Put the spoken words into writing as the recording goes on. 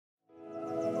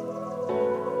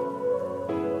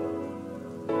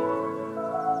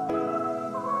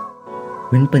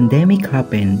When pandemic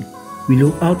happened, we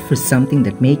looked out for something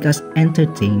that make us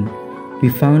entertain. We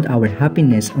found our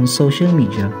happiness on social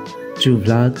media through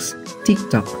vlogs,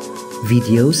 TikTok,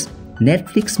 videos,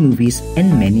 Netflix movies,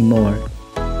 and many more.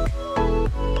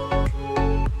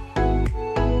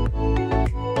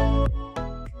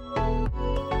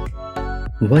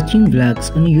 Watching vlogs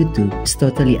on YouTube is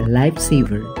totally a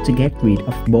lifesaver to get rid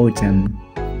of boredom.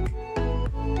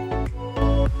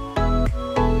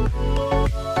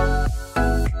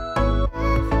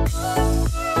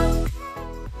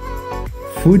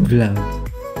 Food vlog.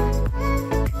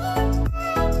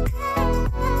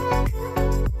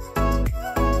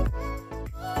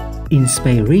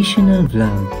 Inspirational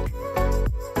vlog.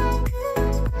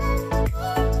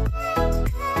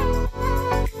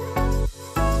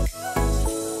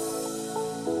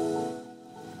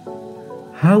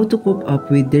 How to cope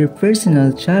up with their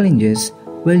personal challenges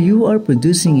while you are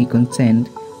producing a content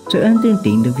to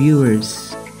entertain the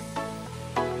viewers.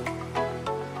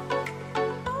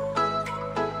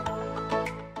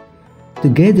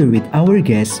 Together with our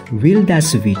guest, Will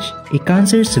Dasovich, a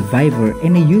cancer survivor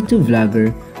and a YouTube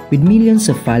vlogger with millions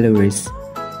of followers,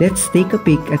 let's take a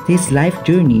peek at his life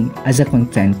journey as a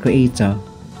content creator.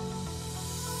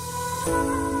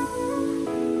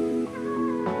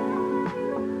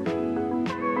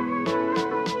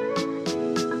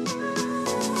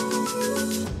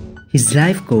 His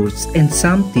life quotes and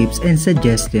some tips and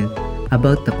suggestions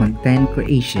about the content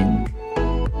creation.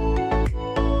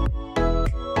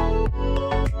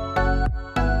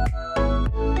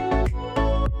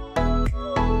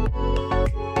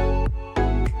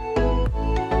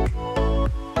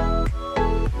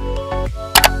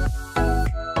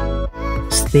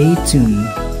 Stay tuned,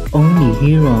 only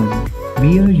here on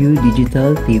Real You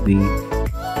Digital TV.